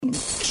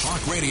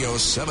Radio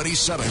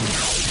 77.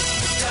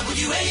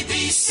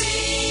 WABC.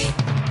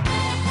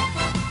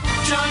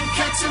 John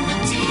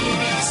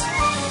Catsimatidis.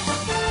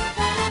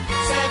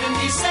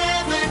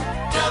 77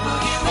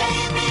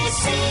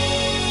 WABC.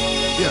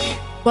 Yeah.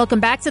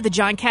 Welcome back to the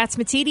John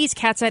Catsimatidis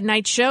Cats at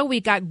Night show.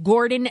 We've got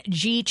Gordon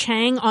G.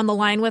 Chang on the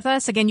line with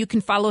us. Again, you can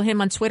follow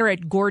him on Twitter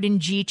at Gordon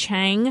G.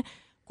 Chang.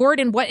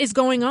 Gordon, what is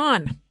going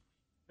on?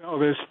 Oh,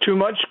 there's too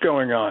much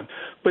going on.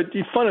 But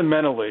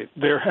fundamentally,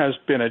 there has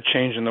been a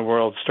change in the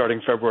world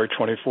starting February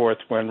 24th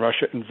when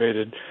Russia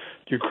invaded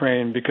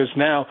Ukraine, because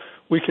now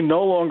we can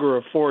no longer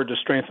afford to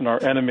strengthen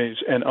our enemies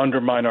and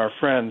undermine our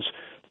friends.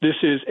 This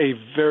is a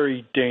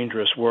very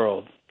dangerous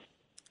world.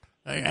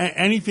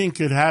 Anything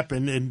could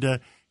happen,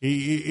 and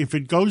if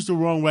it goes the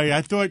wrong way,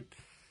 I thought,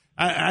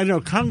 I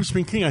know,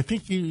 Congressman King, I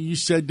think you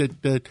said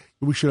that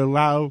we should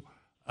allow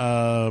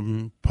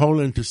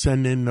Poland to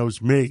send in those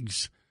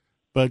MiGs.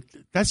 But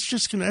that's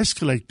just going to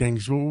escalate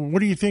things. Well, what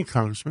do you think,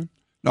 Congressman?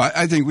 No,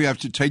 I think we have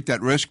to take that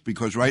risk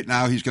because right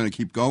now he's going to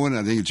keep going.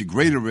 I think it's a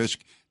greater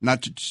risk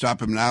not to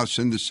stop him now,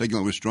 send the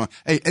signal we're strong.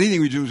 Hey, anything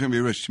we do is going to be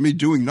a risk. To me,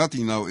 doing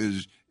nothing, though,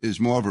 is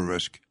more of a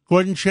risk.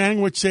 Gordon Chang,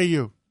 what say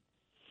you?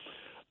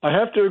 I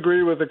have to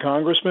agree with the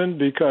congressman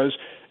because,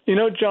 you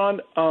know,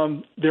 John,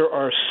 there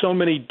are so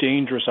many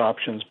dangerous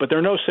options, but there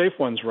are no safe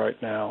ones right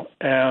now.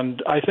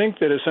 And I think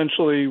that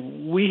essentially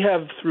we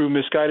have, through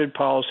misguided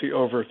policy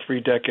over 3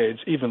 decades,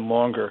 even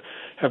longer,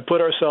 have put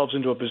ourselves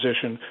into a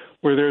position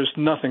where there's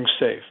nothing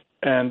safe.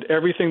 And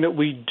everything that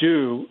we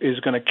do is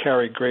going to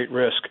carry great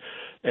risk.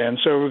 And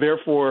so,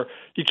 therefore,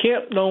 you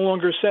can't no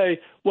longer say,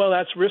 well,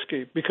 that's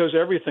risky, because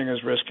everything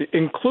is risky,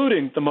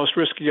 including the most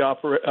risky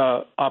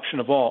option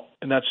of all,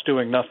 and that's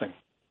doing nothing.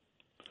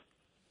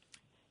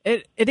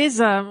 It is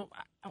How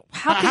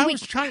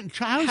is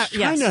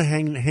China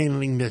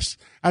handling this?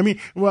 I mean,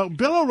 well,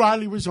 Bill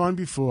O'Reilly was on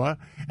before,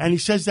 and he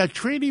says that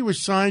treaty was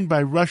signed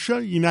by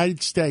Russia,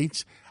 United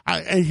States,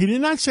 and he did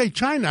not say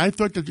China. I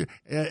thought that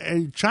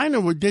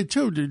China did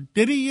too.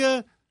 Did he?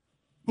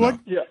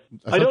 What? Yeah,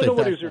 I don't know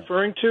what he's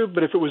referring to,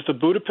 but if it was the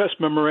Budapest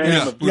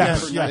Memorandum of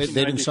Budapest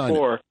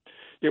 1994,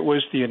 it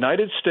was the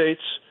United States,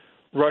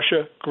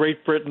 Russia,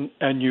 Great Britain,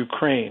 and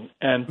Ukraine.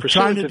 And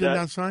China did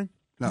not sign?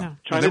 No.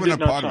 China they were did not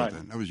not part sign. of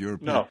it. That was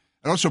European. No.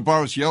 And also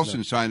Boris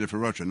Yeltsin signed it for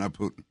Russia, not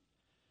Putin.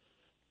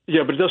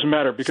 Yeah, but it doesn't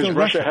matter because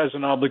Russia has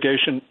an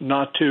obligation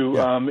not to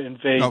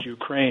invade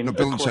Ukraine. No,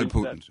 Bill said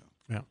Putin.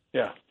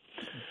 Yeah.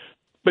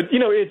 But, you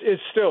know,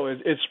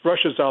 it's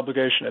Russia's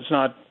obligation. It's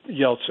not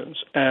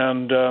Yeltsin's.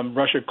 And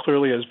Russia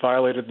clearly has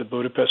violated the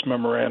Budapest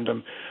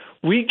Memorandum.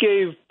 We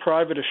gave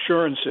private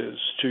assurances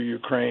to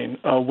Ukraine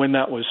when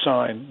that was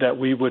signed that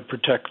we would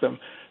protect them.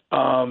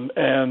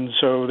 And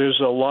so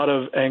there's a lot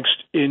of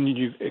angst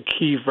in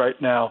Kyiv right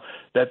now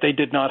that they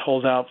did not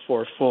hold out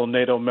for full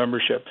NATO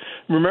membership.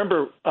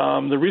 Remember,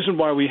 the reason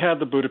why we had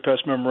the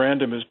Budapest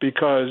Memorandum is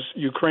because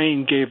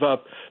Ukraine gave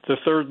up the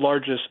third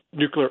largest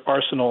nuclear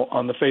arsenal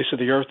on the face of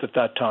the earth at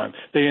that time.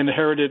 They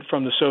inherited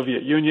from the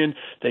Soviet Union.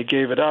 They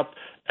gave it up,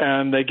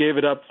 and they gave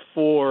it up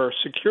for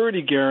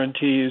security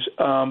guarantees,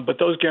 but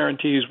those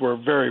guarantees were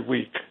very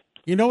weak.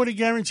 You know what a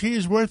guarantee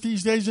is worth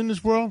these days in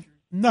this world?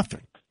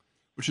 Nothing.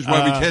 Which is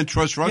why we can't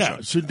trust Russia. Yeah,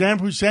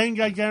 Saddam Hussein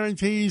got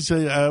guarantees.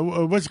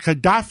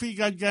 Gaddafi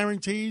got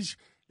guarantees.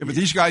 Yeah, but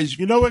these guys...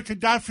 You know what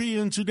Gaddafi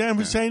and Saddam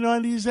Hussein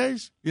are these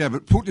days? Yeah,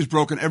 but Putin's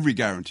broken every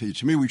guarantee.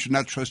 To me, we should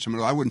not trust him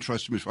at all. I wouldn't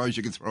trust him as far as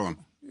you can throw him.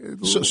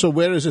 So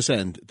where does this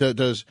end?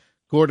 Does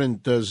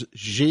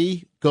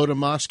Xi go to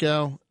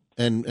Moscow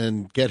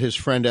and get his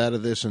friend out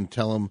of this and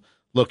tell him,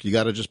 look, you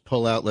got to just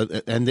pull out,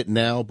 end it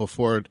now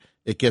before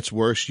it gets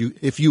worse?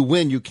 If you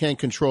win, you can't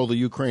control the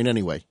Ukraine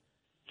anyway.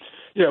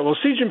 Yeah, well,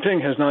 Xi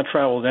Jinping has not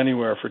traveled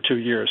anywhere for 2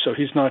 years, so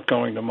he's not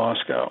going to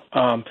Moscow.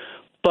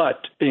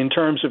 But in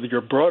terms of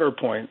your broader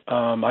point,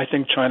 I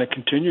think China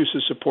continues to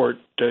support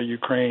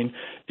Ukraine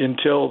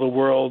until the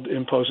world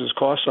imposes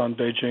costs on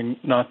Beijing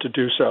not to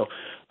do so.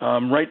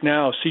 Right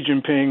now, Xi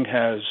Jinping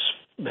has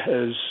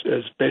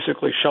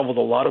basically shoveled a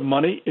lot of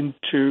money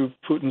into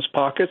Putin's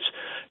pockets,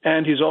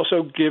 and he's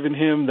also given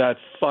him that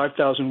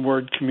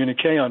 5,000-word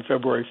communique on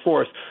February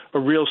 4th, a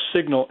real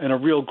signal and a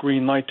real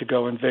green light to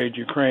go invade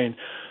Ukraine.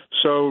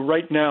 So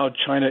right now,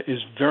 China is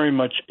very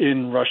much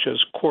in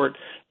Russia's court,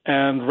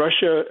 and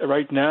Russia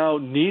right now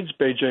needs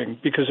Beijing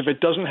because if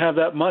it doesn't have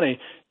that money,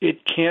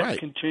 it can't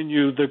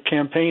continue the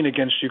campaign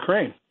against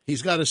Ukraine.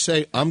 He's got to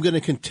say, I'm going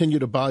to continue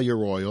to buy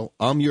your oil.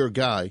 I'm your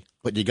guy,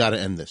 but you got to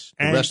end this.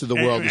 The rest of the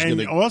world is going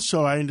to... And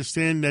also, I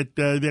understand that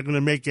they're going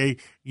to make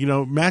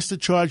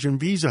MasterCharge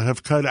and Visa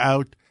have cut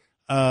out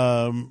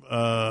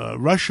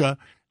Russia,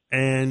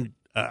 and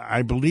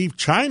I believe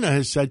China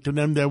has said to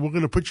them that we're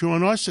going to put you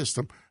on our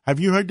system. Have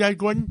you heard that,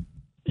 Gordon?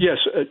 Yes,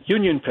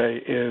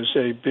 UnionPay is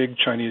a big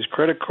Chinese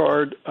credit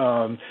card,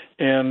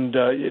 and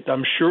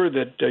I'm sure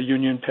that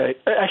UnionPay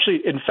 –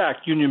 actually, in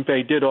fact,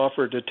 UnionPay did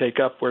offer to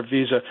take up where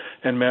Visa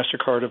and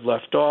MasterCard have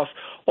left off.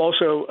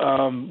 Also,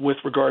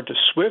 with regard to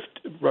SWIFT,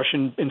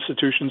 Russian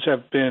institutions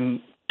have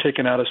been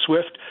taken out of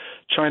SWIFT.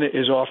 China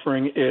is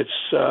offering its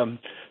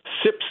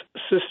CIPS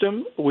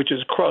system, which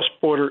is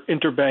cross-border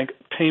interbank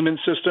payment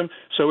system.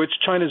 So it's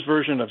China's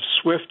version of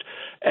SWIFT.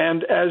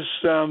 And as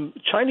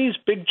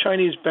big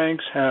Chinese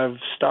banks have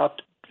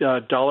stopped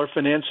dollar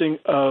financing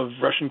of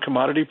Russian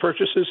commodity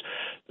purchases,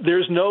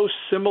 there's no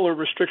similar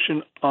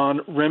restriction on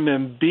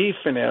renminbi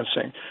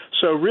financing.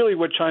 So really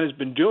what China's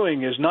been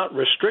doing is not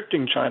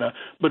restricting China,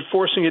 but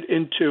forcing it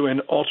into an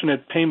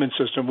alternate payment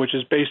system, which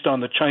is based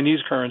on the Chinese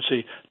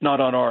currency, not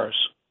on ours.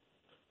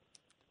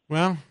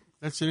 Well,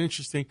 that's an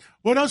interesting.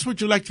 What else would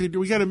you like to do?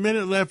 We got a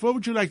minute left. What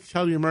would you like to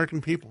tell the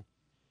American people?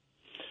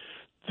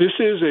 This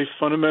is a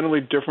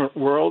fundamentally different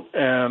world,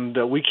 and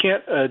we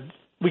can't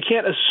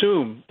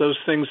assume those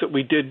things that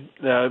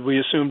we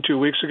assumed 2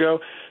 weeks ago.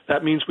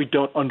 That means we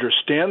don't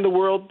understand the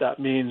world. That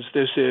means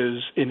this is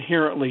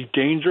inherently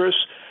dangerous,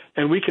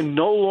 and we can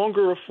no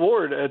longer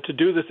afford to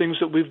do the things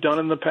that we've done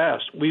in the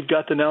past. We've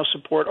got to now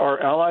support our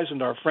allies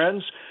and our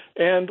friends,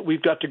 and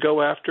we've got to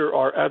go after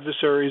our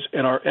adversaries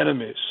and our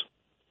enemies.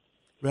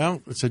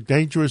 Well, it's a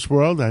dangerous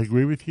world. I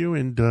agree with you,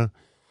 and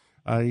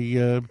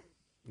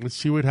let's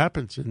see what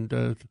happens. And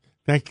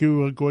thank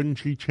you, Gordon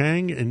G.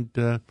 Chang, and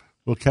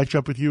we'll catch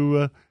up with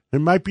you.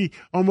 It might be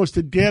almost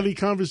a daily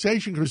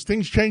conversation because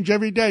things change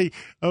every day.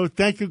 Oh,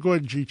 thank you,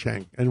 Gordon G.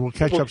 Chang, and we'll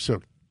catch up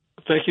soon.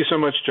 Thank you so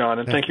much, John,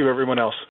 and thank you, everyone else.